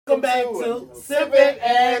back to Sippin'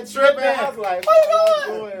 and Trippin'. I was like, how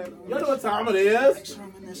you doing? You know what time it is?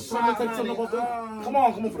 Come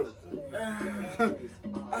on for the...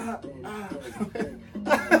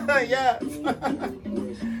 Yes.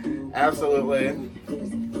 Absolutely.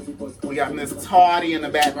 We got Miss Toddy in the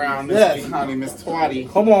background. Miss honey, Miss Toddy.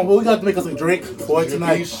 Come on, we got to make us a drink for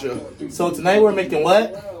tonight. So tonight we're making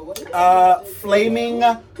what? Flaming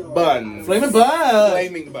buns. Flaming buns.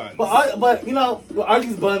 Flaming buns. But you know, are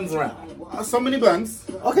these buns around? So many buns.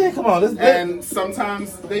 Okay, come on. And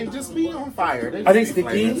sometimes they just be on fire. Are they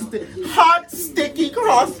sticky? Hot, sticky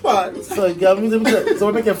cross buns. So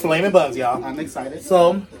we're making flaming buns, y'all. I'm excited.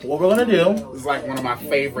 So what we're gonna do? This is like one of my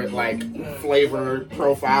favorite flavor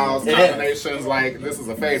profiles, combinations. Like this is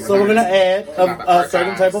a favorite. So we're gonna add a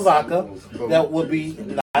certain type of vodka that would be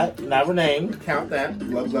not renamed. Count that.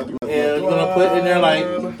 Love. And we're gonna put in there like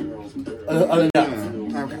enough.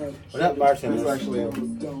 Okay. That bartender is actually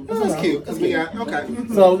this is cute because we got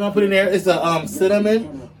So we're gonna put in there. It's a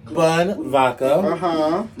cinnamon bun vodka.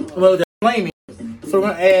 Well, they're flaming. So we're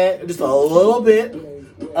gonna add just a little bit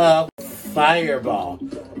of Fireball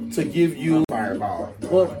to give you Fireball.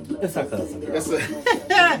 Well, it's our cousin.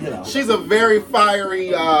 Girl. She's a very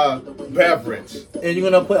fiery beverage. And you're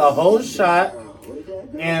gonna put a whole shot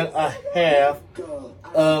and a half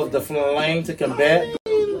of the flame to combat.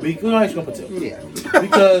 We're actually gonna put two. Yeah.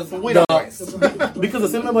 Because because the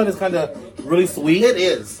cinnamon bun is kind of really sweet. It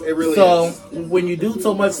is. It really is. So when you do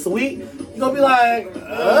so much sweet, you're gonna be like,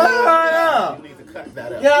 oh, you need to cut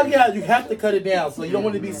that up. Yeah, you have to cut it down. So you don't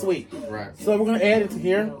want it to be sweet. Right. So we're gonna add into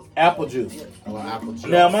here apple juice. Apple juice.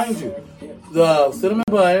 Now, mind you, the cinnamon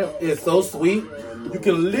bun is so sweet, you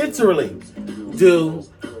can literally do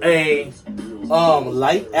a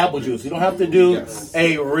light apple juice. You don't have to do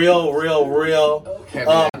a real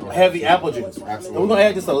heavy apple juice. Absolutely. And we're gonna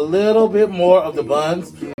add just a little bit more of the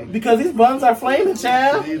buns because these buns are flaming,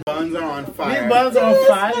 child. These buns are on fire. These buns are on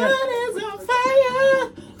fire.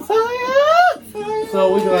 Fire.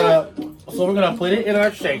 So we're gonna put it in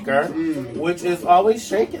our shaker, which is always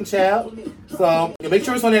shaking, child. So make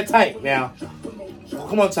sure it's on there tight. Now,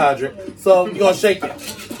 come on, Tadrick. So you're gonna shake it.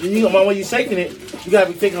 When you're shaking it, you gotta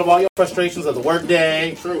be thinking of all your frustrations of the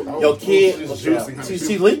workday. True. Your kid. She's juicy, honey.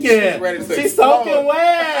 She's leaking. She's soaking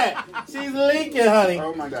wet. She's leaking, honey.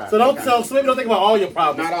 Oh my God. So maybe don't think about all your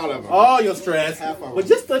problems. Not all of them. All your stress. Half of but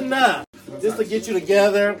just enough. Just to get you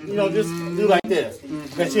together. You know, just do like this.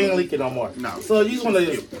 Because she ain't leaking no more. No. So you just want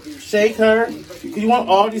to shake her. You want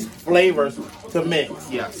all these flavors to mix.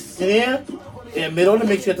 Yes. And then, in the middle of the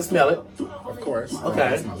mix, you have to smell it. Of course.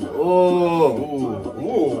 Okay. Ooh,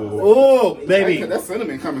 baby. That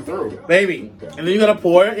cinnamon coming through. Baby. And then you're going to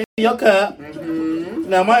pour it in your cup.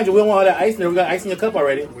 Now, mind you, we don't want all that ice in there. We got ice in your cup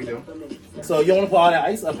already. We do. So you don't want to put all that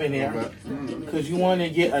ice up in there. Because you want to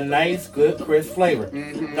get a nice, good, crisp flavor.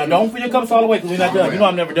 Now, don't fill your cups all the way because we're not done. You know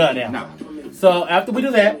I'm never done now. No. So after we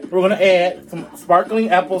do that, we're going to add some sparkling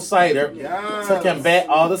apple cider to combat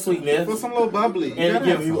all the sweetness. Put some little bubbly. And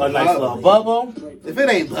give you a nice little bubble. If it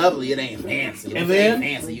ain't bubbly, it ain't fancy. And then,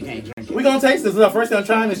 fancy, you can't drink it. We're going to taste this. This is our first time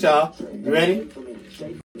trying this, y'all. You ready?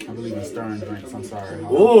 I believe in stirring drinks. I'm sorry.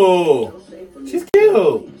 Ooh. She's cute.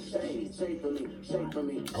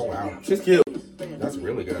 Oh, wow. She's cute. That's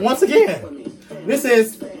really good. Once again, this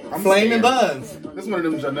is Flaming Buns. This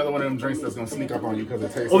is another one of them drinks that's gonna sneak up on you because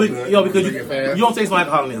it tastes good. Yo, because you don't taste no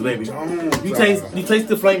alcohol in this, baby. You taste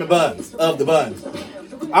the Flaming Buns of the buns.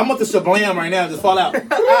 I want the shablam right now. Just fall out.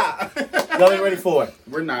 Y'all ain't ready for it.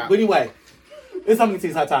 We're not. But anyway, it's time to get to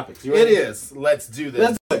these hot topics. You ready? It is. Let's do this.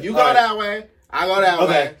 Let's do it. You go that way. I go that way.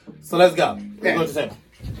 Okay. So let's go. Yeah. Go to the table.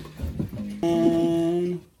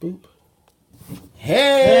 Boop.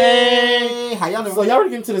 Hey. How y'all doing? So y'all ready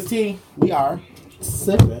to get into this tea? We are.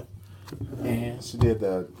 Sipping. And she did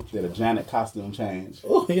a Janet costume change.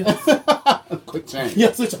 Oh, yes. Quick change.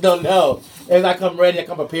 Yes, which I don't know. As I come ready, I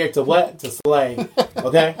come prepared to what? To slay.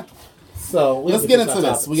 Okay? So let's get into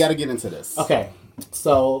this. We got to get into this. Okay.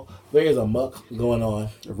 So there is a muck going on.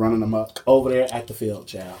 Running amok. Over there at the field,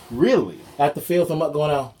 child. Really? At the field, some muck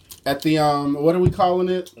going on. At the, what are we calling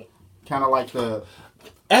it? Kind of like the...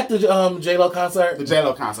 At the J-Lo concert. The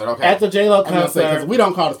J-Lo concert, okay. At the J-Lo concert. Because we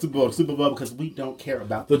don't call it the Super Bowl because we don't care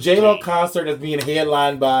about the J-Lo concert is being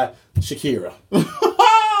headlined by Shakira.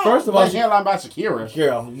 First of all, headlined by Shakira.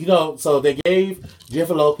 You know, so they gave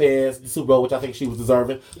Jennifer Lopez the Super Bowl, which I think she was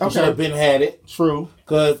deserving. She should have been had it. True.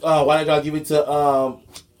 Because why did y'all give it to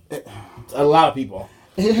a lot of people?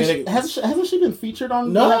 Hasn't she been featured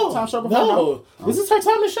on the Halftime show before? No. This is her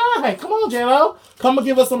time to shine. Come on, J-Lo. Come and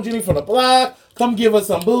give us some Jenny from the block. Come give us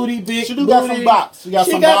some booty, big She got some bops. She got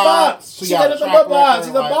bops. She got some bops. She's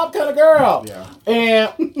a bop kind of girl. Yeah.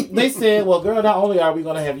 And they said, well, girl, not only are we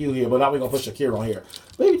going to have you here, but now we're going to put Shakira on here.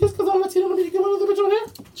 Baby, just because I'm Latino, don't mean you get another bitch on here.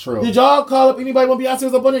 True. Did y'all call up anybody when Beyonce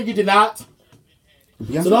was up on there? You did not.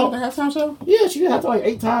 Beyonce on the Halftime show? Yeah, she did have to like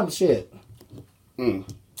 8 times shit.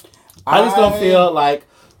 I just don't feel like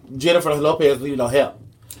Jennifer Lopez needed no help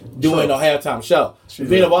doing no halftime show.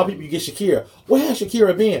 Then of all people, you get Shakira. Where has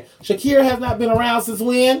Shakira been? Shakira has not been around since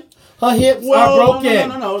when? Her hips are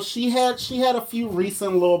broken. No. She had a few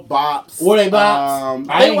recent little bops. Were they bops?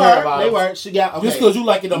 They were. She got just because you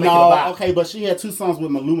like it, don't make it a bop. Okay, but she had 2 songs with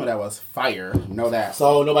Maluma that was fire. Know that.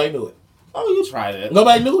 So nobody knew it. Oh, you tried it.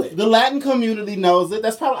 Nobody knew it. The Latin community knows it.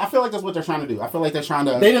 That's probably. I feel like that's what they're trying to do. I feel like they're trying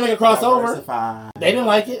to. They didn't make a crossover. They didn't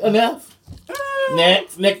like it enough.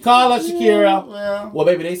 Next call us Shakira. Well,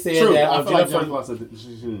 baby, they said that. I feel like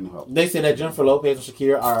she didn't help. They said that Jennifer Lopez and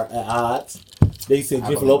Shakira are at odds. They said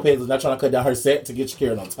Jennifer Lopez was not trying to cut down her set to get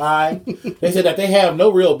Shakira on time. They said that they have no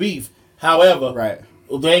real beef. However,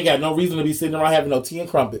 they ain't got no reason to be sitting around having no tea and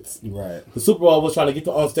crumpets. Right. The Super Bowl was trying to get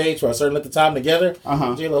them on stage for a certain length of time together.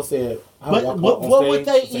 J-Lo said, but what would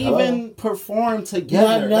they even perform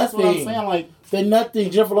together? That's what I'm saying. Like, they're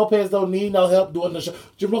nothing. Jennifer Lopez don't need no help doing the show.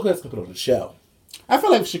 Jennifer Lopez can put on the show. I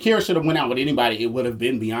feel like if Shakira should have went out with anybody, it would have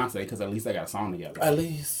been Beyonce, because at least they got a song together. At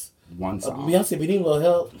least. One song. Beyonce, we need a little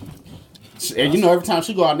help. And you know, every time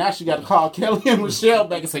she go out now, she got to call Kelly and Michelle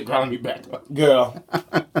back and say, girl, let me back up. Girl.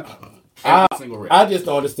 I just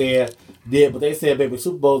don't understand that, but they said, baby,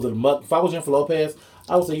 Super Bowl's in the muck. If I was Jennifer Lopez,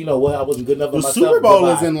 I would say, you know what, I wasn't good enough for myself. The Super Bowl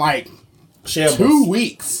is in like Shambles. 2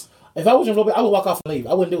 weeks. If I was Jennifer Lopez, I would walk off and leave.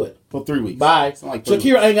 I wouldn't do it. For 3 weeks. Bye. Like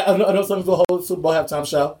Shakira ain't got enough something for a whole Super Bowl halftime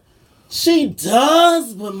show. She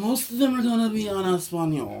does, but most of them are going to be on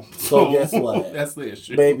Espanol. So guess what? That's the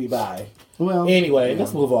issue. Baby, bye. Well, anyway,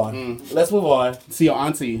 let's move on. Let's move on. See your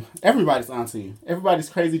auntie. Everybody's auntie. Everybody's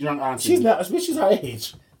crazy drunk auntie. She's not. She's her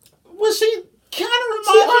age. Well, she kind of reminds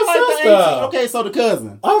me like the auntie. Okay, so the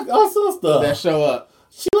cousin. Our sister. That show up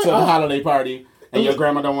to the holiday party. And your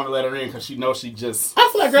grandma don't want to let her in because she knows she just... I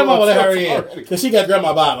feel like grandma will let her in because she got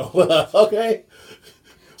grandma bottle. Okay?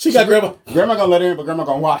 She got grandma... Grandma gonna let her in, but grandma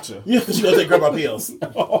gonna watch her. Yeah, because she gonna take grandma pills.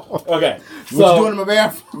 Okay. So, what you doing in my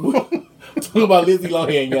bathroom? Talking about Lindsay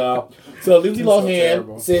Lohan, y'all. So Lindsay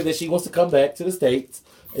Lohan said that she wants to come back to the States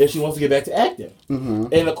and she wants to get back to acting. Mm-hmm.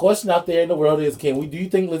 And the question out there in the world is, do you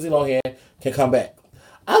think Lindsay Lohan can come back?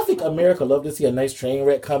 I think America love to see a nice train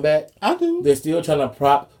wreck come back. I do. They're still trying to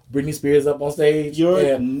prop Britney Spears up on stage.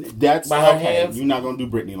 That's by her hands. You're not gonna do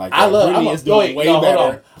Britney like that. I love Britney is doing way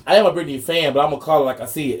better. I am a Britney fan, but I'm gonna call it like I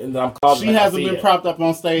see it, and then I'm calling. She hasn't been propped up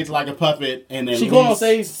on stage like a puppet, and then she's going on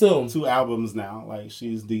stage soon. 2 albums now. Like,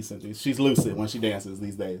 she's decent. She's lucid when she dances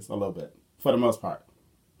these days, a little bit, for the most part.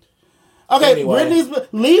 Okay, anyway, leave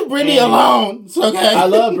Britney alone. It's okay. I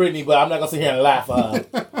love Britney, but I'm not gonna sit here and laugh.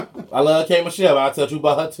 I love K. Michelle. I'll tell you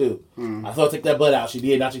about her too. I thought take that butt out. She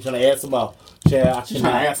did. Now she's trying to add some more. She's trying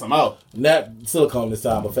to add some more. Not silicone this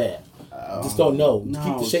time, but fat. Just don't know. No,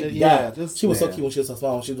 keep the shape. She was so cute when she was so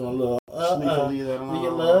small. She was doing a little. Do you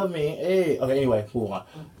love me? Hey. Okay. Anyway, move on.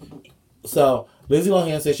 So Lindsay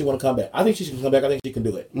Lohan said she want to come back. I think she can come back. I think she can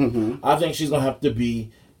do it. Mm-hmm. I think she's gonna have to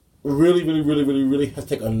be really have to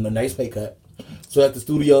take a nice pay cut so that the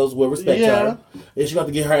studios will respect her. And she's got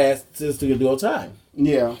to get her ass to the studio to do on time.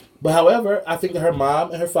 Yeah. But however, I think that her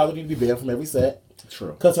mom and her father need to be banned from every set.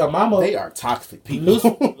 True. Because her mama... They are toxic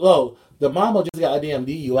people. The mama just got a damn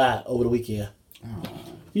DUI over the weekend. Oh.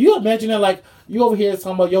 You imagine that, like, you over here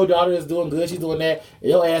talking about your daughter is doing good, she's doing that,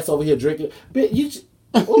 and your ass over here drinking. But you...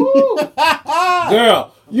 Ooh.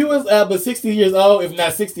 Girl, you was but 60 years old, if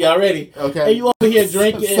not 60 already. Okay. And you over here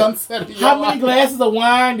drinking. How many glasses of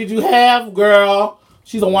wine did you have, girl?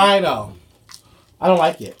 She's a wino. I don't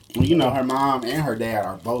like it. Well, you know, her mom and her dad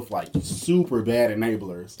are both, like, super bad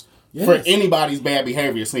enablers. Yes. For anybody's bad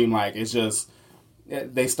behavior, seem like it's just...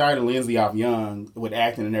 They started Lindsay off young with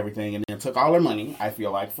acting and everything, and then took all her money, I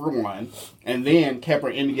feel like, for one, and then kept her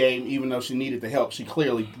in the game even though she needed the help. She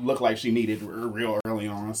clearly looked like she needed real early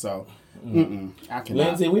on, so I cannot.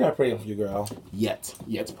 Lindsay, we are praying for you, girl. Yet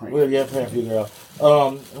praying. We're praying for you, girl.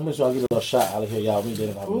 I'm going to try to get a little shot out of here, y'all. We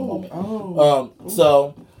did it in a moment.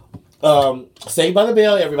 Saved by the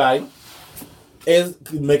Bell, everybody, is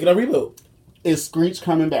making a reboot. Is Screech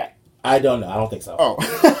coming back? I don't know. I don't think so. Oh.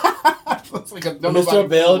 It's like Mr.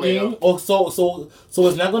 Belding. Oh, so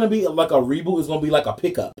it's not going to be like a reboot. It's going to be like a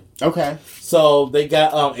pickup. Okay. So they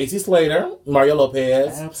got AC Slater, Mario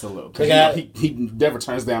Lopez. Absolutely. They got, he never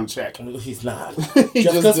turns down the check. He's not. He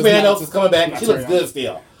Jessica just Spanos is coming back. She looks good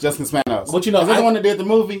still. Jessica Spanos. But you know, is that the one that did the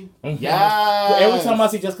movie? Mm-hmm. Yeah. Every time I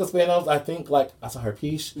see Jessica Spanos, I think like I saw her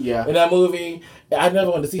piece. Yeah. In that movie, I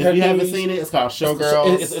never wanted to see her. If you haven't piece. seen it, it's called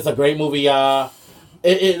Showgirls. It's a great movie, y'all.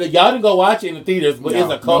 Y'all didn't go watch it in the theaters, but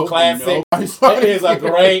it's a cult classic. It is a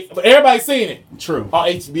great. But everybody's seen it. True. On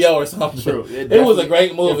HBO or something. True. It was a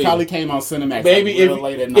great movie. It probably came on Cinemax. Baby, like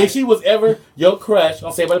late at night. if she was ever your crush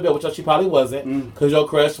on Saved by the Bell, which she probably wasn't, because your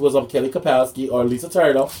crush was on Kelly Kapowski or Lisa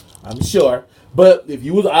Turtle, I'm sure. But if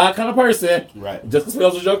you was an odd kind of person, right, Jessica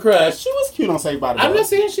Spanos was your crush. She was cute on Saved by the Bell. I'm not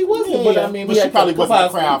saying she wasn't, but I mean, but she probably wasn't a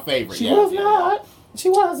crowd favorite. She was not. She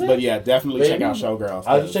wasn't. But yeah, definitely check out Showgirls.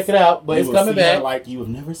 I'll just check it out. But it's coming back. Like you have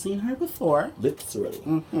never seen her before. Literally.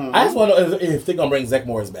 Mm-hmm. I just want to know if they're going to bring Zach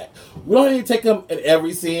Morris back. We don't need to take him in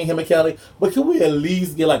every scene, him and Kelly, but can we at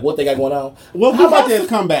least get like what they got going on? Well, how about this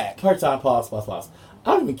come back? Part-time, pause.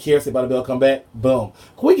 I don't even care if Saved by the Bell come back. Boom.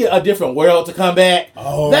 Can we get a different world to come back?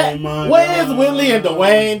 Oh, my What God. is Whitley and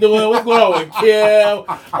Dwayne doing? What's going on with Kim?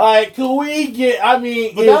 Like, can we get, I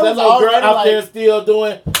mean, but is that little girl out there still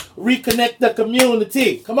doing reconnect the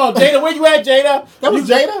community? Come on, Jada. Where you at, Jada? That was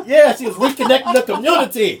Jada? Yeah, she was reconnecting the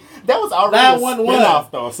community. That was already a 911. spinoff,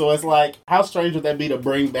 though. So it's like, how strange would that be to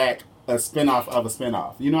bring back a spinoff of a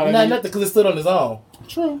spinoff? You know what I mean? Nothing, because it stood on its own.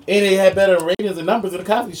 True. And it had better ratings and numbers than the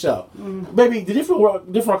Cosby Show. Baby, the different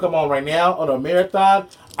world come on right now on a marathon.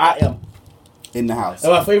 I am in the house.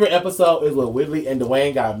 And my favorite episode is when Whitley and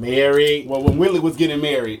Dwayne got married. Well, when Whitley was getting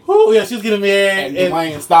married. Oh, yeah, she was getting married. And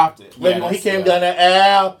Dwayne stopped it. Baby, when he came down the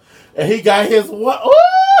aisle and he got his one.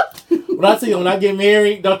 When I tell you, when I get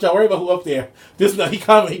married, don't y'all worry about who up there. He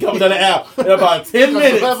coming down the aisle in about 10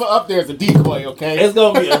 minutes. Whoever up there is a decoy, okay? It's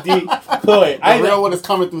going to be a decoy. The real one is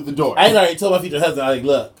coming through the door. I ain't already told my future husband, I like,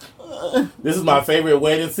 look, this is my favorite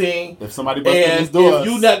wedding scene. If somebody busts through these doors.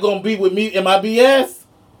 If you not going to be with me in my BS,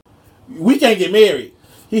 we can't get married.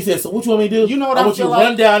 He said, so what you want me to do? You know what I want you to like?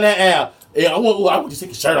 run down that aisle. Yeah, I want you to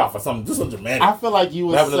take your shirt off or something. Do something dramatic. I feel like you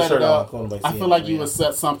would set it up. I feel like you man. would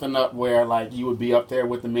set something up where like you would be up there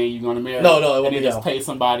with the man you're going to marry. No, it won't and be then just pay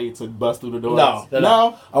somebody to bust through the door. No.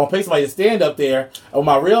 I want to pay somebody to stand up there. I want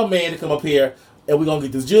my real man to come up here, and we're going to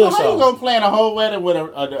get this jewel show. How you going to plan a whole wedding with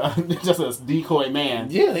just a decoy man?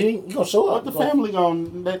 Yeah, he going to show up. What the family going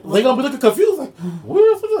to... They're going to be looking confused. Like,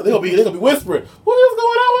 where's They're going to be whispering. What is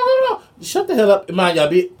going on? What's going on? Shut the hell up and mind y'all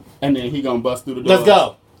bit. And then he going to bust through the door. Let's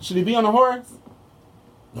go. Should he be on a horse?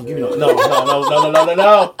 Don't give me no.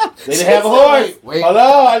 They didn't have a horse. Wait. Oh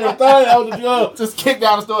no, I just thought that was a joke. Just kick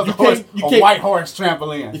down the stairs. A white horse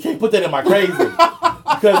trampoline. You can't put that in my crazy.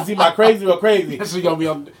 Because see, my crazy real crazy. This is gonna be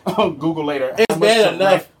on Google later. It's bad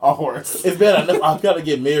enough. A horse. It's bad enough. I've got to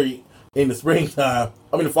get married in the springtime.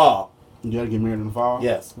 I mean the fall. You gotta get married in the fall?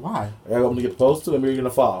 Yes. Why? I'm gonna get proposed to and married in the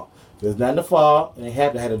fall. There's not in the fall, and it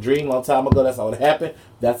happened. I had a dream a long time ago. That's how it happened.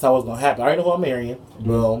 That's how it's gonna happen. I already know who I'm marrying.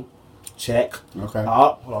 Boom. Check. Okay.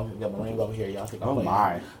 Oh, hold on. I got my ring over here, y'all. Think I'm playing.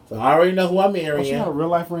 My. So I already know who I'm marrying. You got a real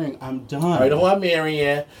life ring. I'm done. I already know who I'm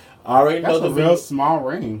marrying. I already know That's a real small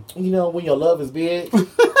ring. You know, when your love is big,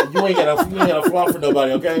 you ain't gotta flaunt for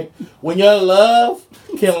nobody, okay? When your love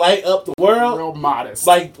can light up the world, Real modest.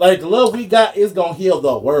 like the love we got is gonna heal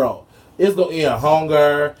the world. It's gonna end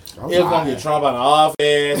hunger. Oh, it's gonna get Trump out of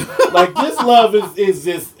office. Like this love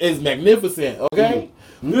is magnificent, okay?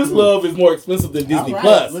 This love is more expensive than Disney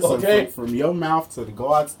Plus, listen, okay? From your mouth to the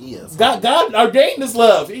God's ears. God ordained this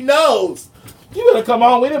love. He knows. You better come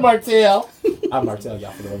on with it, Martell. I'm Martell,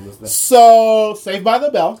 y'all, for the one listening. So, Saved by the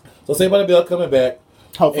Bell. So, Saved by the Bell coming back.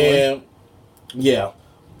 Hopefully. And,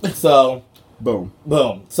 so... Boom.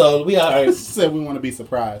 So, we are... said we want to be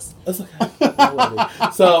surprised. That's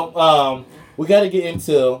okay. So, we got to get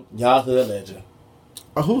into y'all hood legend.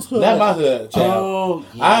 Who's hood? Not my hood, child. Oh,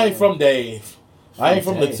 yeah. I ain't from Dave. I ain't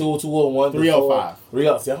from the 201. 305.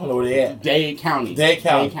 305. See, I don't know where they at. Dade County. Dade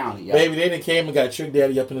County, yeah. Baby, they done came and got Trick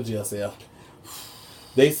Daddy up in the jail cell.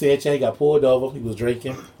 They said Chad got pulled over. He was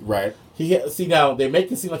drinking. Right. Now, they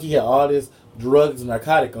make it seem like he had all this drugs and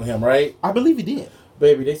narcotic on him, right? I believe he did.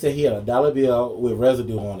 Baby, they said he had a dollar bill with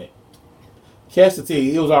residue on it. Catch the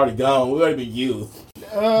tea, it was already gone. We already been used.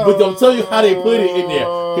 But don't tell you how they put it in there.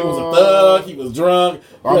 He was a thug. He was drunk.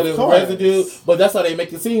 He had his residue. But that's how they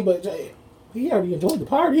make it seem. But he already enjoyed the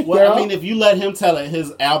party. Well, girl. I mean, if you let him tell it,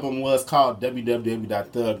 his album was called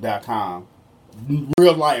www.thug.com.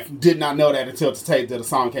 Real life did not know that until the tape that the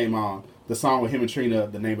song came on. The song with him and Trina,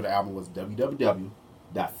 the name of the album was www.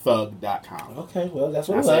 www.thug.com. Okay, well, that's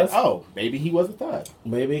what I it said, was. oh, maybe he was a thug.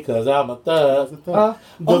 Maybe because I'm a thug.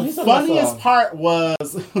 The funniest part was,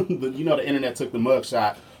 the internet took the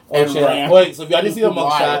mugshot. Oh, ran wait, so if y'all didn't see the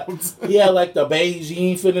wild. mugshot, he had like the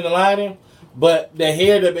Beijing fit in the lining, but the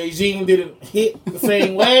hair that Beijing didn't hit the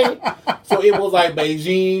same way. So it was like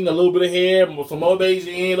Beijing, a little bit of hair, some more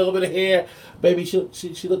Beijing, a little bit of hair. Baby,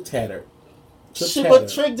 she looked tattered. But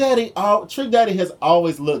Trick Daddy has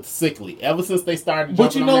always looked sickly ever since they started.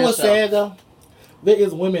 But you know what's show. sad though? There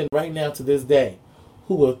is women right now to this day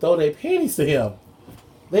who will throw their panties to him.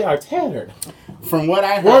 They are tattered. From what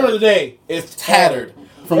I heard, Word of the day is tattered.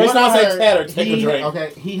 From It's what I not heard, tattered. Take a drink.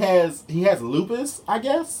 Okay, he has lupus, I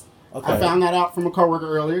guess. Okay. I found that out from a coworker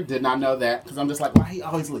earlier. Did not know that because I'm just like, why he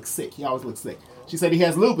always looks sick? He always looks sick. She said he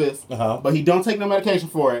has lupus, but he don't take no medication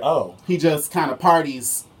for it. Oh, he just kind of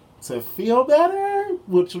parties to feel better,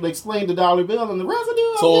 which would explain the dollar bill and the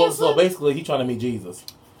residue. So basically, he's trying to meet Jesus.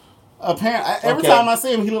 Apparently, every time I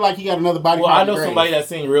see him, he look like he got another body. Well, I know somebody that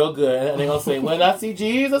sing real good, and they're gonna say, "When I see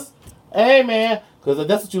Jesus, amen." Because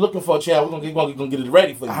that's what you're looking for, child. We're gonna get it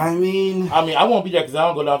ready for you. I mean, I won't be there because I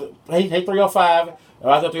don't go down to hey 305.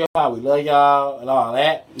 I go 305. We love y'all and all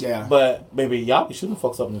that. Yeah. But baby, y'all be shooting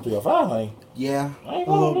folks up in the 305, honey. Yeah, I ain't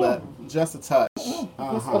a little gonna bit, just a touch. Just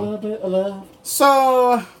a little bit of love.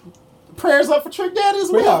 So, prayers up for Trick Daddy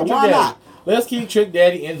as well. Why not? Let's keep Trick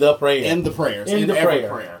Daddy in the prayer. In the prayers. In the every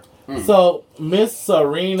prayer. So, Miss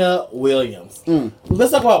Serena Williams.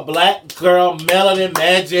 Let's talk about Black Girl Melanin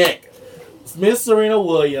Magic. Miss Serena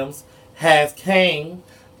Williams came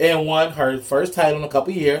and won her first title in a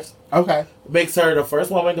couple years. Okay. Makes her the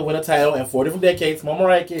first woman to win a title in 4 different decades. Mama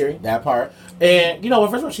Mariah Carey. That part. And,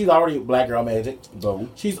 first of all, she's already Black Girl Magic. Boom.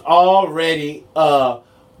 She's already a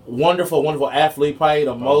wonderful, wonderful athlete. Probably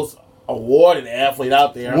the most awarded athlete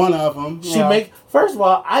out there. One of them. First of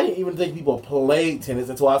all, I didn't even think people played tennis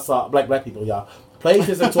until I saw black people, y'all. Played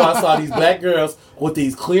tennis until I saw these black girls with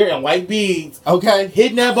these clear and white beads. Okay.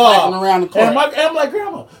 Hitting that ball. Around the court. And I'm like,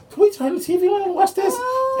 Grandma, can we turn the TV on and watch this?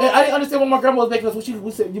 And I didn't understand what my grandma was making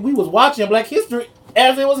us. We was watching Black History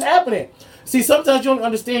as it was happening. See, sometimes you don't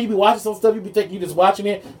understand. You be watching some stuff, you be thinking you just watching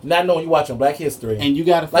it, not knowing you watching Black History. And you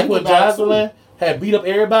got to think like when Jocelyn had beat up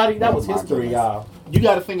everybody, that was history, y'all. You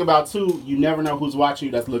got to think about, too, you never know who's watching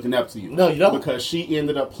you that's looking up to you. No, you don't. Because she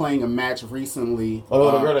ended up playing a match recently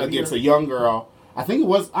against a young girl. I think it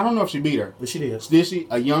was, I don't know if she beat her. But she did. Did she?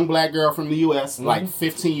 A young black girl from the U.S., like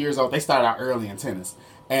 15 years old. They started out early in tennis.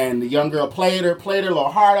 And the young girl played her little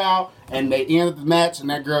heart out, and they ended the match, and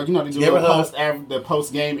that girl, they do the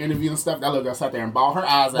post-game interview and stuff. That little girl sat there and bawled her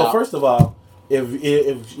eyes out. But first of all, if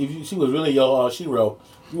she was really your hero,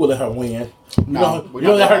 you would let her win. No, you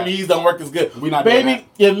don't let her knees don't work as good. We not Baby,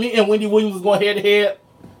 if me and Wendy Williams was going head-to-head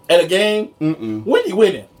at a game, Wendy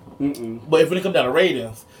winning. But if when it comes down to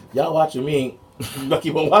ratings, y'all watching me, y'all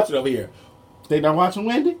keep on watching over here. They not watching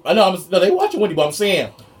Wendy? I know, they watching Wendy, but I'm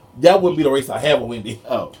saying, that wouldn't be the race I have with Wendy.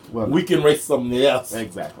 Oh, well, we can race something else.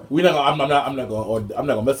 Exactly. I'm not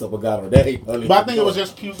gonna mess up with God or day. But I think it was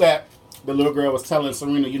just cute that the little girl was telling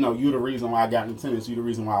Serena, you the reason why I got into tennis. You the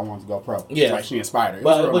reason why I wanted to go pro. Yeah, like she inspired her.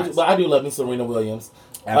 But I do love me Serena Williams.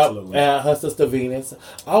 Absolutely. And her sister Venus.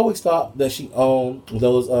 I always thought that she owned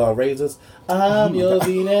those razors. I'm your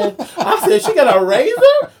Venus. I said, she got a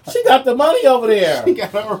razor? She got the money over there. She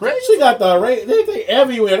got a razor? She got the razor. They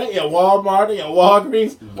everywhere. They at Walmart. They at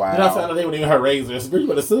Walgreens. Wow. And I found out they weren't even her razors. Girl, you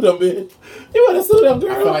better sue them, bitch. You better sue them,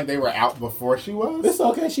 girl. I feel like they were out before she was. It's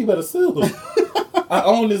okay. She better sue. I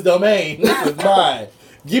own this domain. This is mine.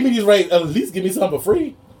 Give me these razors. At least give me something for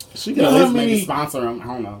free. She can at least maybe sponsor them. I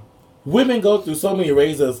don't know. Women go through so many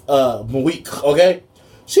razors a week, okay?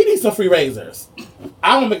 She needs some free razors.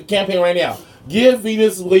 I'm going to make a campaign right now. Give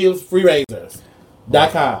Venus Williams free razors.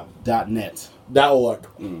 .com. .net. .org.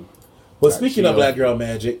 Well, speaking of Black Girl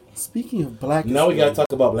Magic. Speaking of Black Now we got to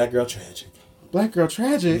talk about Black Girl Tragic. Black Girl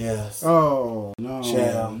Tragic? Yes. Oh, no.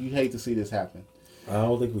 Child. You hate to see this happen. I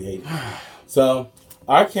don't think we hate it. So,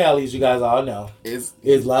 R. Kelly, as you guys all know, is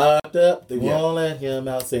locked up. They won't let him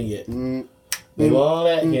out. Sing it. They won't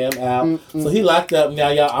let him out. So he locked up. Now,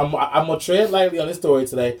 y'all, I'm going to tread lightly on this story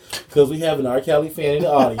today because we have an R. Kelly fan in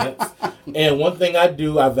the audience. And one thing I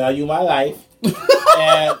do, I value my life.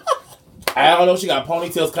 And I don't know if she got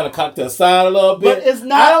ponytails kind of cocked to the side a little bit. But it's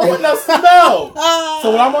not. I don't want no snow.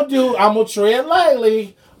 So what I'm going to do, I'm going to tread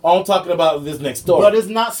lightly on talking about this next story. But it's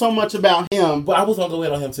not so much about him. But I was going to go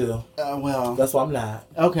in on him too. Well. That's why I'm not.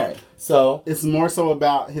 Okay. So. It's more so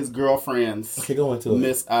about his girlfriends. Okay, go into it.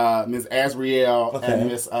 Miss Azriel and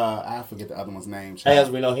Miss, I forget the other one's name.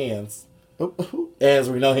 Azri No Hands.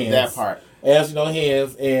 Azri No Hands. That part. Azri No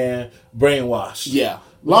Hands and Brainwash. Yeah.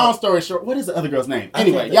 Long story short, what is the other girl's name?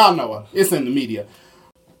 Anyway, y'all know her. It's in the media.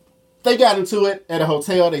 They got into it at a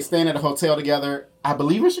hotel. They staying at a hotel together. I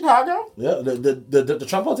believe in Chicago. Yeah, the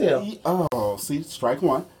Trump Hotel. Oh, see, strike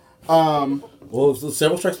one. Well,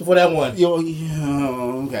 several strikes before that one. Yeah,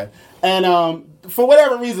 okay. And for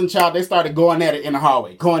whatever reason, child, they started going at it in the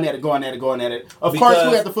hallway. Going at it. Of course,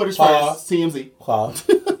 who had the footage first? TMZ. Pause.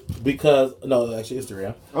 Because, no, actually,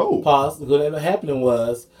 Instagram. Oh. Pause. What ended up happening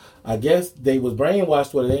was, I guess they was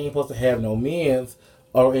brainwashed where they ain't supposed to have no men's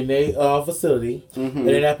or in their facility. Mm-hmm. And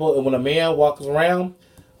then when a man walks around,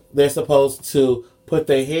 they're supposed to put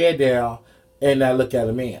their head down and not look at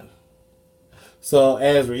a man. So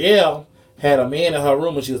Azriel had a man in her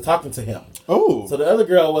room when she was talking to him. Oh. So the other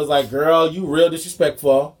girl was like, girl, you real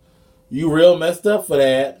disrespectful. You real messed up for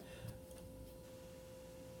that.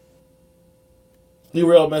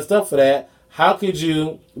 How could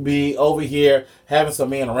you be over here having some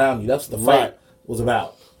man around you? That's what the fight was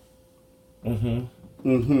about. Mm-hmm.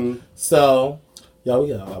 Mm-hmm. So, yo, we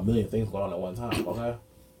got a million things going on at one time, okay?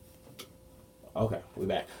 Okay, we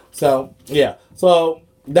back. So, yeah. So,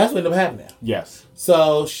 that's what ended up happening. Yes.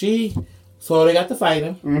 So, they got to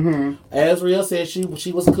fighting. Mm-hmm. Azriel said she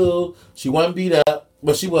was cool. She wasn't beat up,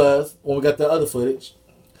 but she was when we got the other footage.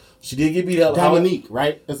 She did get beat up. Dominique,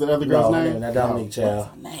 right? Is the other girl's name? No, not Dominique, child.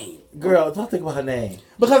 What's her name? Girl, don't think about her name.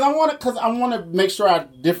 Because I want to make sure I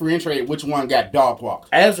differentiate which one got dog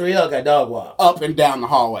walked. Azriel got dog walked. Up and down the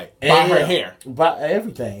hallway. By her hair. By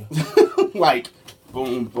everything. Like,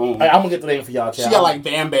 boom, boom. I'm going to get the name for y'all, child. She got like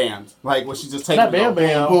Bam Bams. Like, when she just taking not Bam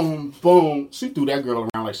Bam. Boom, boom. She threw that girl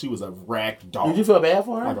around like she was a rag doll. Did you feel bad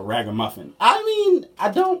for her? Like a ragamuffin. I mean,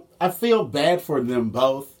 I feel bad for them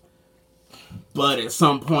both. But at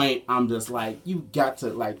some point, I'm just like, you got to,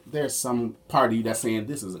 like, there's some part of you that's saying,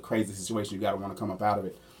 this is a crazy situation. You got to want to come up out of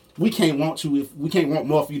it. We can't want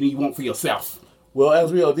more for you than you want for yourself. Well,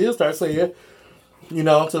 Azriel did start saying, to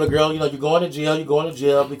the girl, you're going to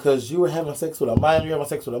jail because you were having sex with a minor,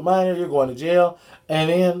 you're going to jail. And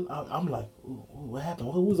then I'm like, ooh, what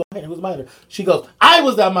happened? Who's the minor? Who's the minor? She goes, I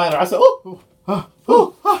was that minor. I said,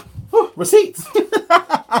 receipts.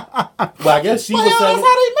 Well, I guess she was saying. That's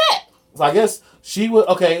how they met. So I guess she was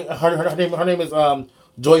okay. Her name is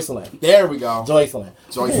Joycelyn. There we go. Joycelyn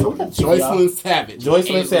Savage.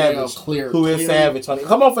 Joycelyn Savage. Who is Savage, honey?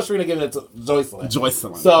 Come on, for Sharina, give it to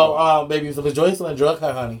Joycelyn. So, baby, so Joycelyn drug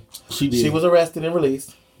her, honey. She did. She was arrested and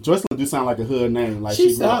released. Joycelyn do sound like a hood name, like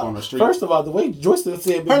she grew up on the street. First of all, the way Joycelyn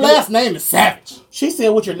said, her last name is Savage. She said,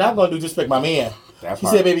 "What you're not going to do, just respect my man." She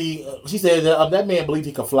said, "Baby," she said that man believed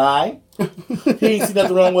he could fly. He ain't see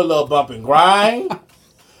nothing wrong with a little bump and grind.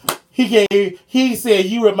 He said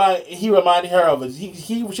he reminded her of a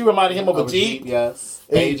she reminded him of a Jeep. Yes.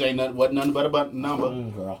 Age ain't nothing but a number.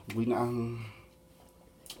 Girl. We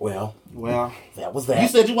Well, that was that. You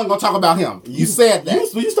said you weren't gonna talk about him. You said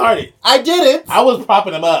that. You started. I did it. I was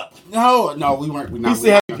propping him up. No, we weren't. You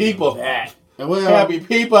said happy people. Well, happy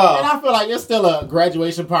people. And I feel like there's still a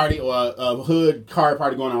graduation party or a hood card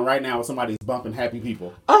party going on right now where somebody's bumping happy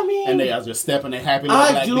people. I mean, and they are just stepping their happy little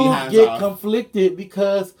black behinds I do get off. Conflicted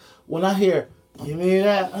because when I hear, give me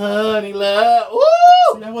that honey love, woo!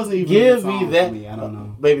 See, that wasn't even give me that. For me. I don't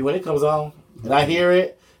know. Baby, when it comes on and I hear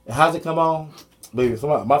it, and how's it come on? Baby,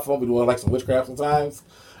 my phone be doing like some witchcraft sometimes.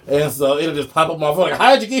 And so it'll just pop up on my phone like,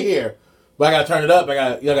 how did you get here? But I gotta turn it up. I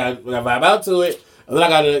gotta vibe out to it. And then I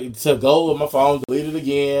got to go with my phone, delete it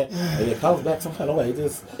again, and it comes back some kind of way.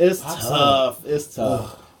 It's tough. It's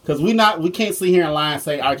tough. Because we can't sit here and lie and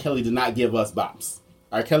say R. Kelly did not give us bops.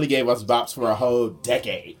 R. Kelly gave us bops for a whole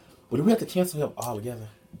decade. But do we have to cancel him altogether?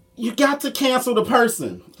 You got to cancel the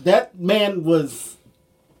person. That man was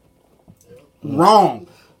wrong.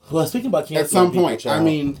 Well, speaking about canceling at some people, point, child, I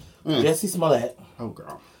mean, Jesse Smollett. Oh,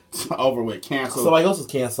 girl. Over with. Cancel. Somebody else is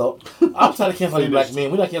canceled. I'm trying to cancel these black men.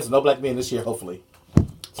 We're not canceling no black men this year, hopefully.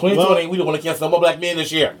 2020, we don't want to cancel no more black men this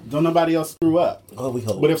year. Don't nobody else screw up. Oh, we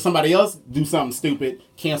hope. But if somebody else do something stupid,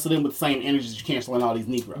 cancel them with the same energy as you're canceling all these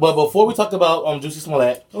Negroes. But before we talk about Juicy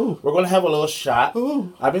Smollett, we're going to have a little shot.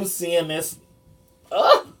 Ooh. I've been seeing this.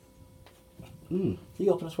 Can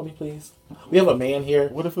you open this for me, please? We have a man here.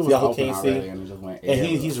 What if it was open already and it just went? And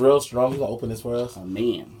he's real strong. He's going to open this for us. A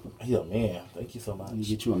man. He's a man. Thank you so much. You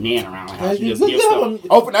get you a man around the house. You just give stuff.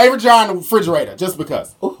 Open every jar in the refrigerator just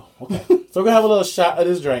because. Oh, okay. So we're going to have a little shot of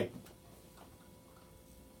this drink.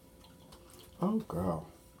 Oh, girl.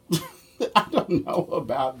 I don't know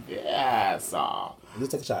about this.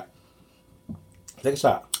 Just take a shot. Take a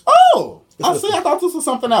shot. Oh! I thought this was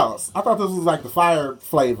something else. I thought this was like the fire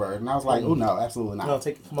flavor. And I was like, oh, no, absolutely not. No,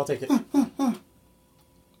 take it. Come on, take it.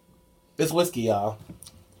 It's whiskey, y'all.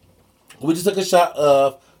 We just took a shot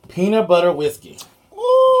of peanut butter whiskey.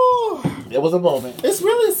 Ooh! It was a moment. It's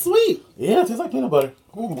really sweet. Yeah, it tastes like peanut butter.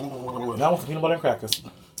 Now I want some peanut butter and crackers.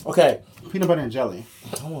 Okay. Peanut butter and jelly.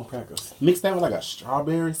 I want crackers. Mix that with like a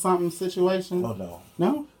strawberry something situation. Oh no.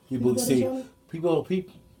 No? People see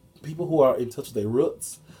people who are in touch with their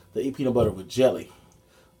roots, they eat peanut butter with jelly.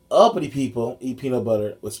 Uppity people eat peanut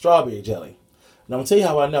butter with strawberry jelly. Now I'm gonna tell you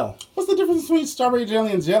how I know. What's the difference between strawberry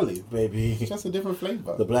jelly and jelly? Baby. It's just a different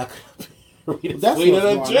flavor. The black That's sweeter what's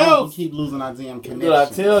than going on. We juice. keep losing our damn connection. Did I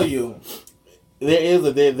tell you? There is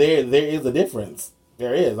a difference.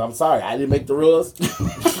 There is. I'm sorry. I didn't make the rules.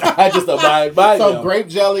 I just abide by them. So grape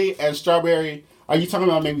jelly and strawberry. Are you talking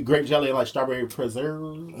about maybe grape jelly and like strawberry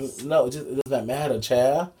preserves? No, it does not matter,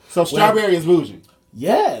 child. So strawberry is bougie.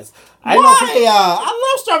 Yes. I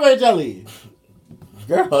love strawberry jelly.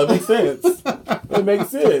 Girl, it makes sense. It makes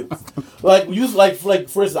sense. Like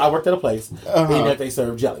for instance, I worked at a place and that they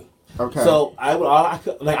serve jelly. Okay. So I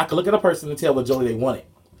could look at a person and tell what jelly they wanted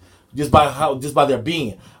just by their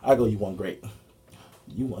being. I go, you want grape,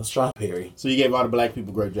 you want strawberry. So you gave all the black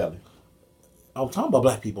people grape jelly. I'm talking about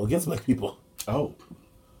black people against black people. Oh.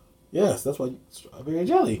 Yes, that's why strawberry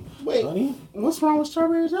jelly. Wait, honey. What's wrong with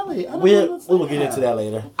strawberry jelly? We will get into that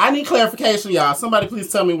later. I need clarification, y'all. Somebody please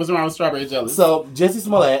tell me what's wrong with strawberry jelly. So Jesse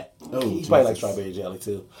Smollett, he probably likes strawberry jelly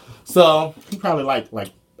too. So he probably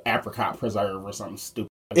like apricot preserve or something stupid.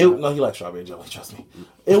 No, he likes strawberry jelly. Trust me.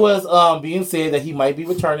 It was being said that he might be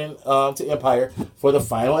returning to Empire for the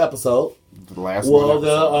final episode. The last one. Well,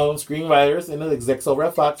 the screenwriters and the execs over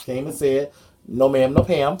at Fox came and said, "No, ma'am, no,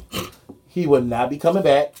 Pam. He would not be coming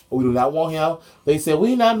back. We do not want him." They said,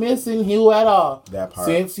 "We're not missing you at all. That part.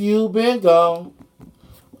 Since you've been gone."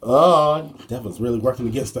 Devil's really working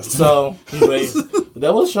against us. So, anyways, the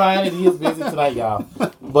devil's trying and he is busy tonight, y'all.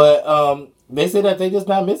 But they said that they just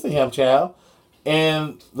not missing him, child.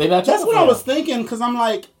 And they not. That's what I was thinking, because I'm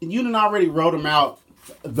like, you done already wrote him out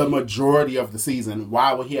the majority of the season.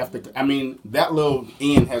 Why would he have to? I mean, that little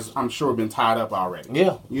end has, I'm sure, been tied up already.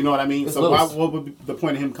 Yeah. You know what I mean? It's so what would be the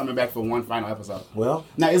point of him coming back for one final episode? Well,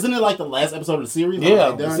 now, isn't it like the last episode of the series?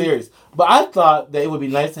 Yeah, the series. But I thought that it would be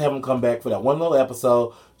nice to have him come back for that one little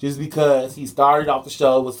episode, just because he started off the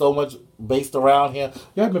show with so much based around him.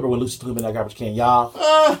 Y'all remember when Lucy took him in that garbage can, y'all?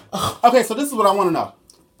 Okay, so this is what I want to know,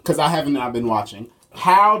 because I haven't been watching.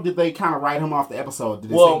 How did they kind of write him off the episode?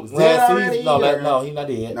 Did they say he was dead already? No, he not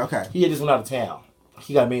dead. Okay. He had just went out of town.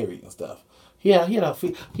 He got married and stuff. He had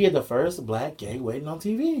the first black gay wedding on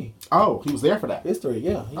TV. Oh, he was there for that. History,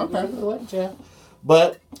 yeah. Okay.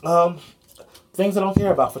 But things I don't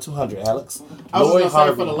care about for 200, Alex. I was going to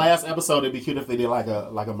say for the last episode, it'd be cute if they did like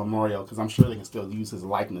a memorial, because I'm sure they can still use his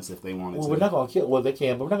likeness if they wanted to. Well, we're not going to kill. Well, they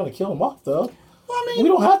can, but we're not going to kill him off though. I mean, we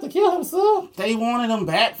don't have to kill him, sir. They wanted him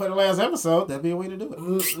back for the last episode. That'd be a way to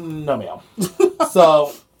do it. No, ma'am.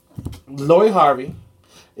 So, Lori Harvey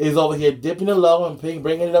is over here dipping it low and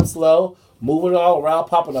bringing it up slow, moving it all around,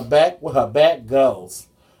 popping her back where her back goes.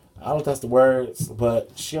 I don't know if that's the words,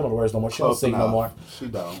 but she don't know the words no more. She don't sing no more. She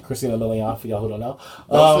don't. Christina Milian, for y'all who don't know.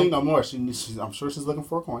 Don't sing no more. I'm sure she's looking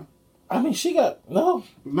for a coin. I mean, she got... No.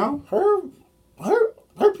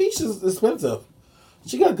 Her piece is expensive.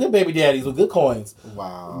 She got good baby daddies with good coins.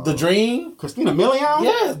 Wow. The Dream. Christina Milian?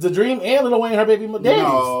 Yes, The Dream and Lil Wayne, her baby daddies.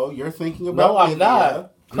 No, you're thinking about... No, I'm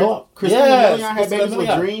not. No, Christina Milian had babies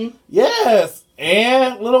with Dream? Yes,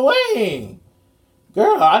 and Lil Wayne.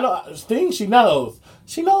 Girl, I know things she knows.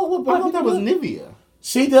 She knows what black I thought that was Nivea.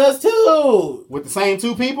 She does too. With the same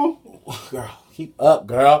two people? Girl, keep up,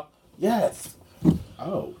 girl. Yes.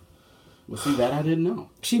 Oh. Well, see, that I didn't know.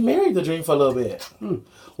 She married The Dream for a little bit.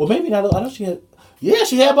 Well, maybe not. I know she had... Yeah,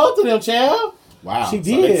 she had both of them, child. Wow. She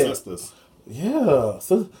did. So sisters. Yeah.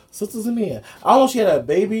 Sisters and men. I don't know if she had a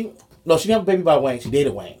baby. No, she didn't have a baby by Wayne. She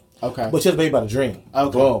dated Wayne. Okay. But she has a baby by The Dream.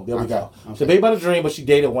 Okay. Boom. There we go. Okay. She had a baby by The Dream, but she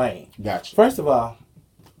dated Wayne. Gotcha. First of all,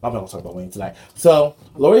 I'm not going to talk about Wayne tonight. So,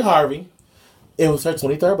 Lori Harvey, it was her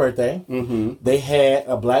 23rd birthday. Mm-hmm. They had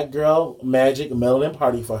a Black Girl Magic Melanin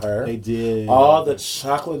party for her. They did. All the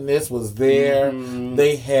chocolateness was there. Mm-hmm.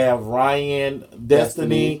 They have Ryan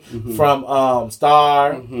Destiny from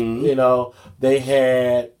Star. Mm-hmm. You know, they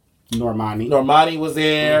had Normani. Normani was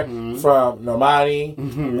there from Normani.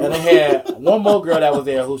 And they had one more girl that was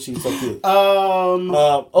there who she's so cute.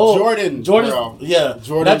 Jordan. Yeah.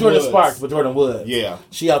 Jordan Not Jordan Woods. Sparks, but Jordan Woods. Yeah.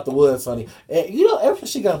 She out the woods, honey. And you know, ever since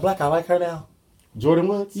she got black, I like her now. Jordan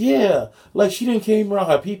Woods? Yeah. Like, she didn't came around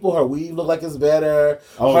her people. Her weave look like it's better.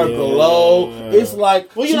 Oh, her yeah. glow. It's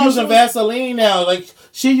like, well, she's using Vaseline now. Like,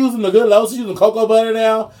 she using the good low. She's using cocoa butter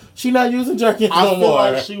now. She not using jerky no I feel more.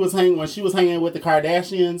 like when she was hanging with the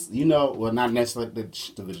Kardashians, you know, well, not necessarily the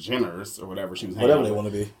Jenners or whatever she was hanging Whatever with. they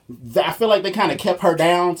want to be. I feel like they kind of kept her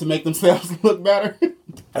down to make themselves look better.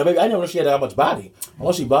 I mean, I never knew she had that much body. I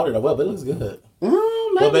know she bought it well, but it looks good.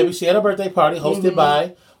 But baby, she had a birthday party hosted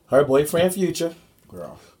by her boyfriend Future,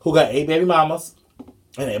 Girl, who got 8 baby mamas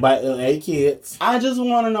and 8 kids. I just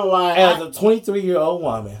want to know why. As a 23-year-old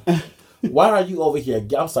woman, why are you over here?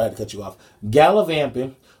 I'm sorry to cut you off.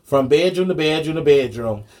 Gallivanting from bedroom to bedroom to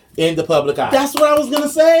bedroom in the public eye. That's what I was gonna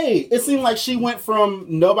say. It seemed like she went from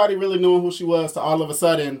nobody really knowing who she was to all of a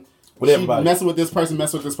sudden with everybody messing with this person,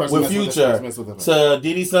 messing with this person, with Future, to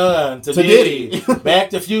Diddy's son, to Diddy, back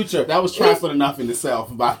to Future. That was trifling enough in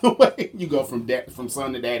itself. By the way, you go from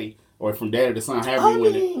son to daddy, or from daddy to son. However you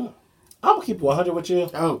win it. I'm gonna keep it 100 with you.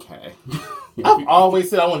 Okay. I've always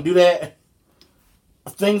said I want to do that.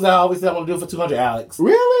 Things I always said I want to do for 200, Alex.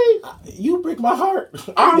 Really? You break my heart.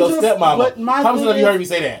 I'm your just, stepmama. How many times have you heard me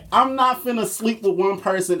say that? I'm not finna sleep with one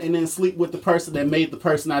person and then sleep with the person that made the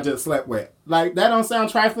person I just slept with. Like, that don't sound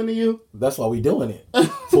trifling to you? That's why we doing it.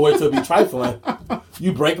 For it to be trifling.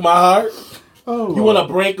 You break my heart? Oh, you want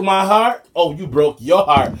to break my heart? Oh, you broke your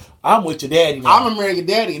heart. I'm with your daddy now. I'm gonna marry your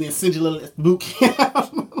daddy and then send you a little boot camp.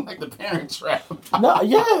 Like the Parent Trap. No,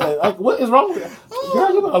 yeah. Like, what is wrong with that?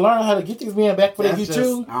 Girl, you gotta learn how to get these men back before they get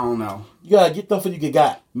you. I don't know. You gotta get them before you get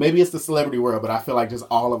got. Maybe it's the celebrity world, but I feel like just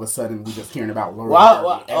all of a sudden we just hearing about Lori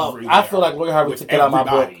Harvey. I feel like Lori Harvey took it out of my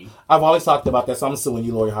book. I've always talked about that, so I'm suing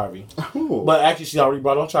you, Lori Harvey. Ooh. But actually, she already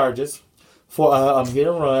brought on charges for hit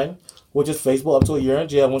and run, which is Facebook up to a year in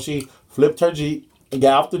jail when she flipped her Jeep and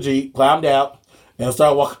got off the Jeep, climbed out, and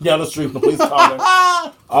started walking down the street when the police called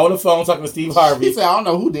her. On the phone talking to Steve Harvey. He said, I don't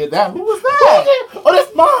know who did that. Who was that? Oh,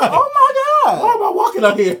 that's mine. Oh, my God. Why am I walking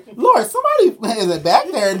out here? Lord, somebody is back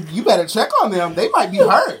there, and you better check on them. They might be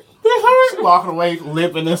hurt. They hurt. She walking away,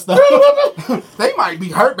 limping and stuff. They might be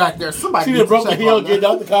hurt back there. Somebody she needs broke to check the heel on them. getting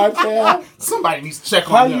out the car tail. Somebody needs to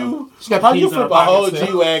check on them. How you flip a whole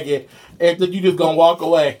G-Wagon and then you just gonna walk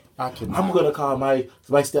away? I'm gonna call my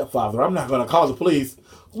stepfather. I'm not gonna call the police.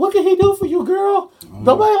 What can he do for you, girl?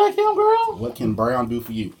 Nobody like him, girl. What can Brown do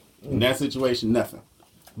for you? In that situation, nothing.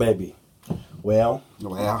 Baby. Well.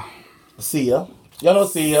 Sia. Y'all know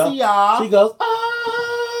Sia. She goes,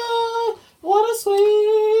 what a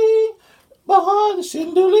sweet behind the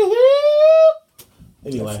Shinduli Hill.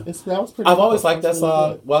 Anyway. That was pretty I've always liked that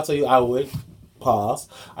song. Well, I'll tell you, I would pause.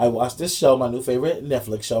 I watched this show, my new favorite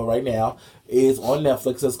Netflix show right now. Is on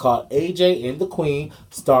Netflix. It's called AJ and the Queen,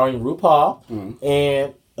 starring RuPaul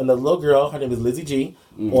and another little girl. Her name is Lizzie G.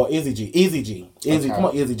 Or Izzy G. Izzy G. Izzy, come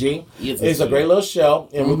on, Izzy G. It's a great little show.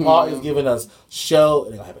 And RuPaul is giving us she's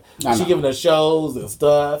giving us shows and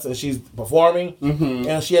stuff. And she's performing.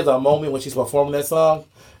 And she has a moment when she's performing that song.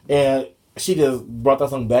 And she just brought that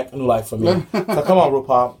song back to new life for me. So come on,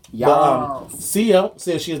 RuPaul. But Sia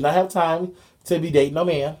says she does not have time to be dating no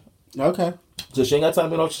man. Okay. So she ain't got time to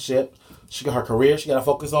be in a relationship. She got her career she got to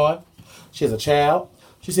focus on. She has a child.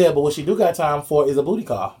 She said, but what she do got time for is a booty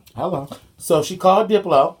call. Hello. So she called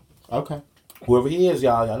Diplo. Okay. Whoever he is,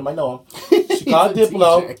 y'all might know him. She called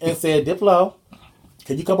Diplo and said, Diplo,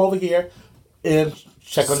 can you come over here and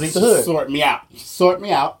check underneath the hood? Sort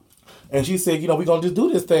me out. And she said, we're going to just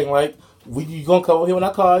do this thing. Like, you going to come over here when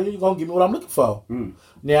I call you. You're going to give me what I'm looking for.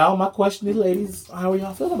 Now, my question is, ladies, how are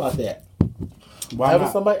y'all feeling about that? Why having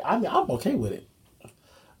not? somebody, I'm okay with it.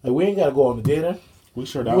 Like, we ain't got to go on the dinner. We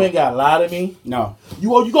sure don't. You ain't got to lie to me. No. You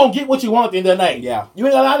going to get what you want at the end of the night. Yeah. You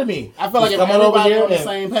ain't got to lie to me. I feel like if come everybody on the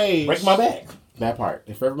same page. Break my back. That part.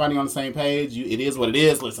 If everybody on the same page, it is what it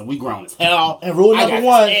is. Listen, we grown as hell. And rule number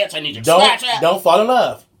one, don't fall in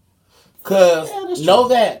love. Because know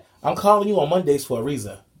that I'm calling you on Mondays for a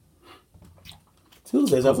reason.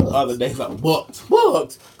 Tuesdays are booked. Other days are booked.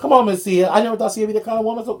 Come on, Miss Sia. I never thought Sia would be that kind of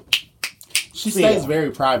woman. So she stays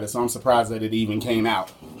very private, so I'm surprised that it even came out.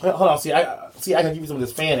 Hold on, I gotta give you some of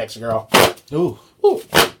this fan action, girl. Ooh.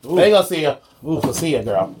 There you go, Sia. For Sia,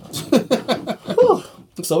 girl.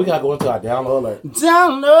 So we gotta go into our download alert.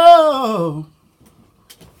 Download.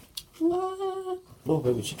 What? Oh,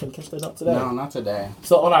 baby, she couldn't catch that up today. No, not today.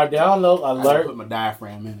 So on our download alert, I put my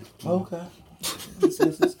diaphragm in it. Okay.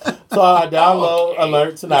 So our download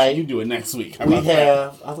alert tonight. You do it next week.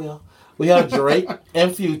 We have Drake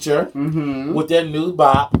and Future with their new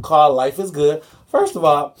bop called "Life Is Good." First of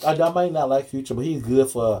all, I might not like Future, but he's good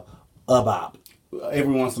for a bop.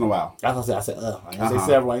 Every once in a while. I said I didn't say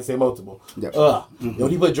several, I didn't say multiple. Yep.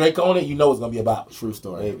 When you put Drake on it, you know it's gonna be a bop. True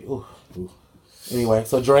story. Baby. Ooh. Anyway,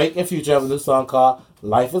 so Drake and Future have a new song called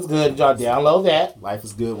 "Life Is Good." Y'all download that. Life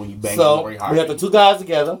is good when you bang So Lori Harvey. we got the two guys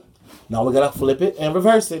together. Now we gotta flip it and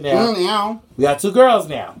reverse it now. Meow. We got two girls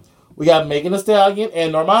now. We got Megan Thee Stallion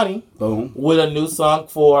and Normani. Boom. With a new song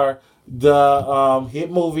for the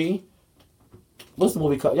hit movie What's the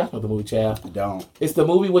movie called? Y'all know the movie, child. Don't. It's the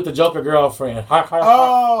movie with the Joker girlfriend.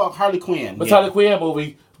 Harley Quinn. It's Harley Quinn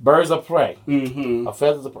movie, Birds of Prey. Mm-hmm. Or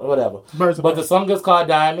Feathers of Prey, whatever. Birds of But Prey. the song is called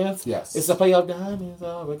Diamonds. Yes. It's a play of diamonds,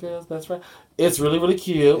 oh, my girl's best friend. It's really, really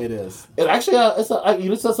cute. It is. It actually, you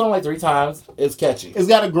listen to the song like 3 times. It's catchy. It's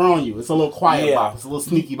got to grow on you. It's a little quiet Yeah. bop. It's a little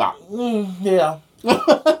sneaky bop. Yeah.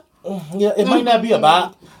 Yeah, it might not be a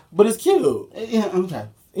bop, but it's cute. Yeah, okay.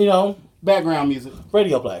 You know, Background music.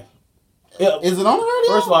 radio play. Yeah. Is it on the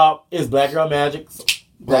radio? First of all, it's Black Girl Magic.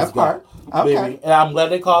 That part. Okay. Baby. And I'm glad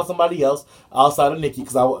they called somebody else outside of Nicki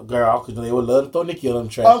because they would love to throw Nicki on them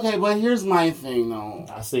track. Okay, but here's my thing, though.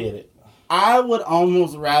 I said it. I would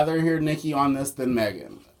almost rather hear Nicki on this than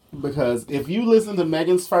Megan. Because if you listen to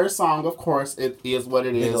Megan's first song, of course, it is what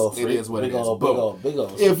it is. It is what it is. Big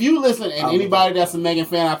old. If you listen, and anybody that's a Megan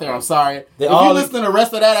fan out there, I'm sorry. If you all listen to the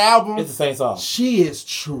rest of that album, it's the same song. she is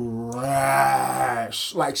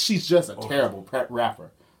trash. Like, she's just a terrible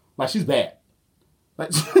rapper. Like, she's bad.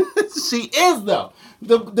 Like, she is, though.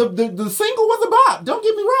 The single was a bop. Don't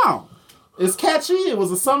get me wrong. It's catchy. It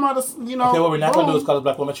was a summer of the, you know. Okay, what we're not going to do is call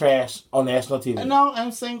Black woman trash on national TV. No,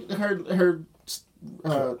 I'm saying her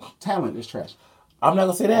talent is trash. I'm not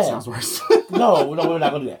going to say that. Sounds worse. No, we're not going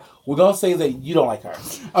to do that. We're going to say that you don't like her.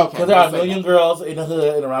 Okay. Because there are a million girls in the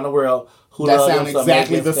hood and around the world who that love sound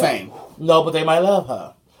exactly the same. No, but they might love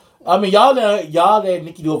her. I mean, y'all let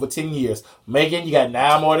Nicki do it for 10 years. Megan, you got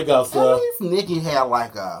 9 more to go, At so. least Nicki had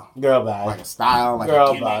like a Girl, bye. like a style, like Girl,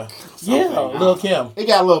 a gimmick. bye. Yeah, Lil' Kim. It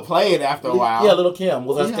got a little played after a while. Yeah, Lil' Kim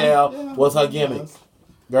was her style, was her gimmick.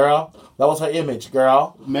 Girl, that was her image,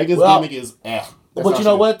 girl. Megan's gimmick is But you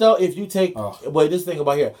know what, though? If you take... But this thing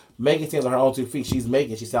about here, Megan stands on her own 2 feet. She's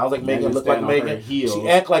Megan. She sounds like Megan, look like Megan. She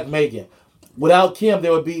act like Megan. Without Kim,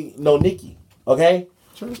 there would be no Nicki. Okay?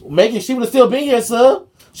 True. Megan, she would have still been here, sir.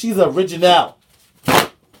 She's original.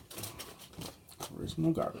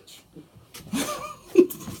 Original garbage.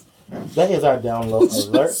 That is our download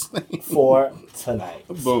alert for tonight.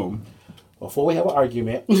 Boom. Before we have an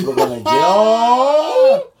argument, we're going to get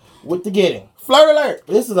on with the getting. Flirt alert.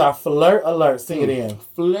 This is our flirt alert. Sing it in.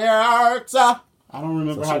 Flirt. I don't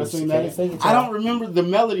remember how to sing that. Sing it, I don't remember the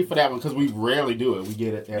melody for that one because we rarely do it. We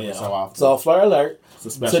get it every so often. So flirt alert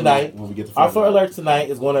tonight. When we get our flirt alert tonight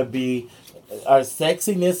is going to be our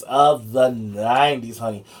sexiness of the 90s,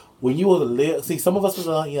 honey. When you were see, some of us was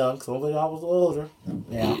young, some of y'all was older.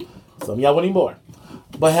 Yeah, some of y'all weren't even born.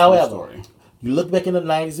 But however, you look back in the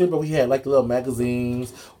 90s, remember we had like the little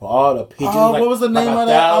magazines with all the pictures. Oh, like, what was the name of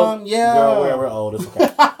that? Yeah. Girl, we're old. It's okay.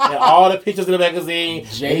 And all the pictures in the magazine.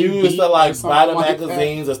 And you used to like buy the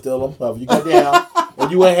magazines or still them cover. You go down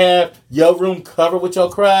and you would have your room covered with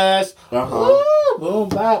your crush. Ooh, boom,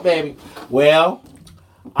 bye, baby. Well,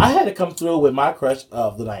 I had to come through with my crush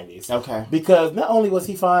of the 90s. Okay. Because not only was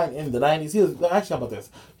he fine in the 90s, he was, actually, how about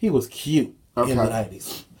this? He was cute in the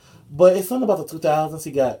 90s. But it's something about the 2000s.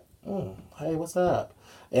 He got, hey, what's up?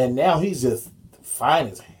 And now he's just fine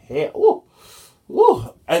as hell. Ooh.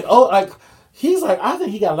 Ooh. And, he's like, I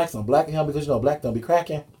think he got like some black in him because, you know, black don't be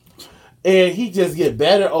cracking. And he just get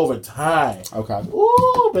better over time. Okay.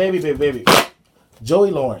 Ooh, baby.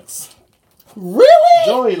 Joey Lawrence. Really?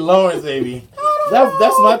 Joey Lawrence, baby.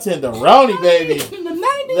 That's my tenderoni, baby. In the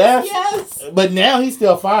 90s, yes. But now he's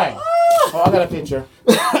still fine. Oh, I got a picture.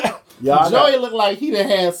 Joey looked like he done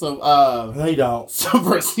had some No, he don't. some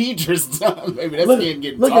procedures done. Maybe that's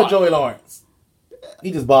getting Look taught. at Joey Lawrence.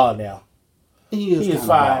 He just bald now. He is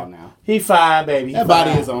fine now. He fine, baby. That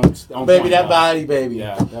body is on baby, point, that body, baby.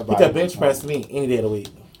 Yeah, that body he could bench press me any day of the week.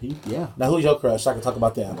 Yeah. Now, who's your crush? I can talk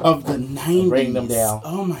about them. Of the 90s. Bring them down.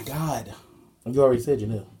 Oh, my God. You already said you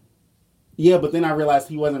knew. Yeah, but then I realized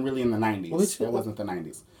he wasn't really in the 90s. That wasn't the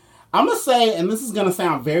 90s. I'm going to say, and this is going to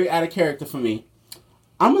sound very out of character for me,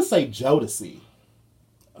 I'm going to say Jodeci.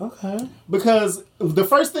 Okay. Because the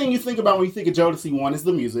first thing you think about when you think of Jodeci, one is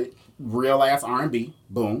the music. Real ass R&B.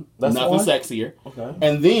 Boom. That's nothing one? sexier. Okay.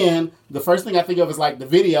 And then the first thing I think of is like the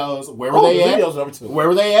videos. Where were they at? Videos number 2. Where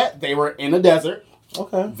were they at? They were in a desert.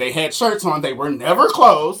 Okay. They had shirts on. They were never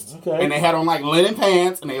closed. Okay. And they had on like linen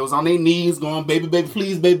pants. And they was on their knees going, baby, baby,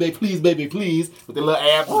 please, baby, please, baby, please. With their little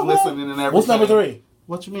abs glistening and everything. What's number 3?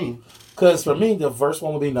 What you mean? Because for me, the first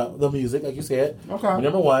one would be the music, like you said. Okay.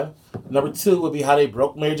 Number 1. Number 2 would be how they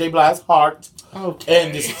broke Mary J. Blige's heart. Okay.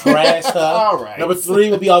 And just trashed her. All right. Number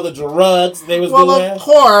 3 would be all the drugs they was doing. Well, of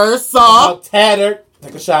course. All tattered.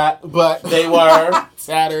 Take a shot. But they were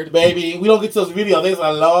tattered. Baby, we don't get to those videos. There's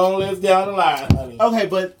a long list down the line, honey. Okay,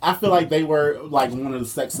 but I feel like they were like one of the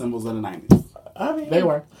sex symbols of the 90s. I mean, they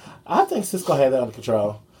were. I think Cisco had that under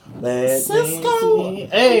control. Cisco.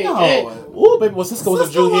 Hey, No. hey. Ooh, baby, when Cisco was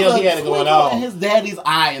in Drew Hill, he had it going on. In his daddy's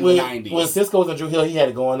eye in the 90s. When Cisco was in Drew Hill, he had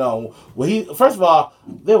it going on. First of all,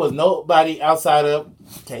 there was nobody outside of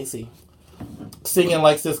Casey singing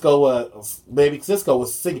like Cisco was. Baby, Cisco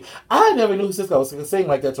was singing. I never knew Cisco was singing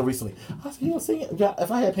like that until recently. I said, he was singing.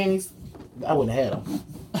 If I had panties, I wouldn't have had them.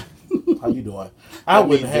 How you doing? I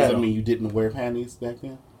wouldn't have them. Does that mean you didn't wear panties back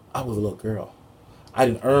then? I was a little girl. I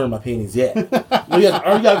didn't earn my panties yet. You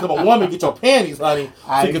gotta become a woman, get your panties, honey,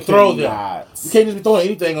 so you can throw them. You can't just be throwing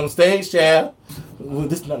anything on the stage, child. Well,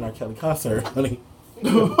 this is not an R. Kelly concert, honey.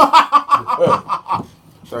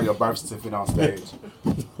 Show your birth certificate on stage.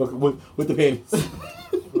 with the panties.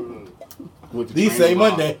 With the These say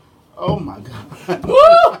Monday. Oh my God.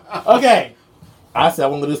 Woo! Okay. I said I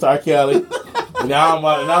want to do this to R. Kelly. Now I'm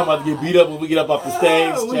about to get beat up when we get up off the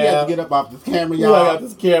stage, child. We got to get up off this camera, y'all. We got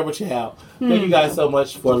this camera, child. Thank you guys so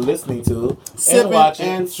much for listening to Sippin' and watching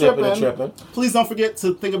and Sippin' and Trippin'. Please don't forget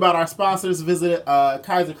to think about our sponsors. Visit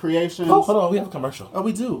Kaiser Creations. Oh, hold on. We have a commercial. Oh,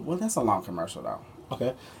 we do? Well, that's a long commercial, though.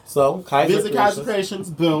 Okay. So, Visit Kaiser Creations,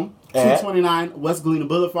 boom, 229 West Galena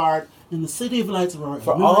Boulevard in the city of Lights, Aurora.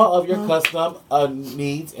 For all of your custom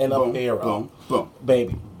needs and apparel. Boom, boom.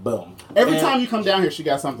 Baby, boom. Every time you come down here, she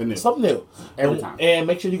got something new. Something new. Every time. And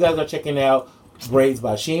make sure you guys are checking out Braids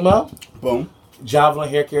by Shima. Boom. Javelin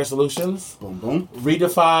Hair Care Solutions. Boom, boom.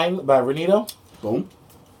 Redefined by Renita. Boom.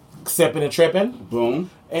 Sippin' and Trippin'. Boom.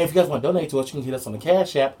 And if you guys want to donate to us, you can hit us on the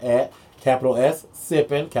Cash App at capital S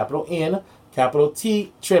Sippin', capital N, capital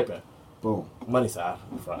T Trippin'. Boom. Money side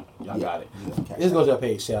in front. Y'all got it. Yeah, Just go to our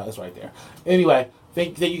page, child. It's right there. Anyway,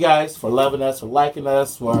 thank you guys for loving us, for liking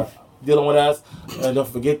us, for dealing with us. And don't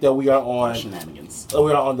forget that we are on Shenanigans.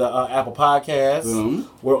 We're on the Apple Podcasts. Boom.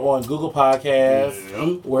 We're on Google Podcasts.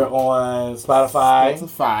 Boom. We're on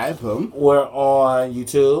Spotify. Boom. We're on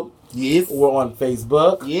YouTube. Yes. We're on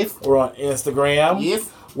Facebook. Yes. We're on Instagram. Yes.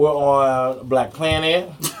 We're on Black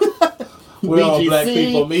Planet. We're on BGC, Black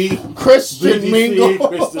People Meet. Christian BGC, Mingle.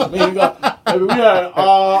 Christian Mingle. Baby, we are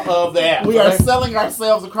all of that. We are selling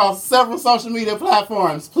ourselves across several social media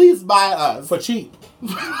platforms. Please buy us. For cheap.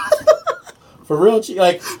 For real cheap.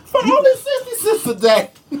 Like, For only 60 cents a day.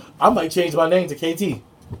 I might change my name to KT.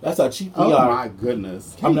 That's how cheap we are. Oh my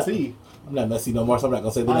goodness. KT. I'm not messy no more, so I'm not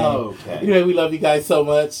going to say the name. Okay. Anyway, we love you guys so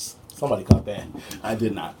much. Somebody caught that. I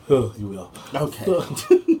did not. Oh, you will. Okay.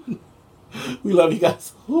 We love you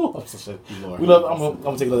guys. Ooh, I'm so shit. Lord We love. I'm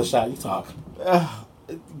gonna take another shot. You talk.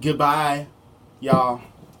 Goodbye, y'all.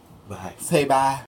 Bye. Say bye.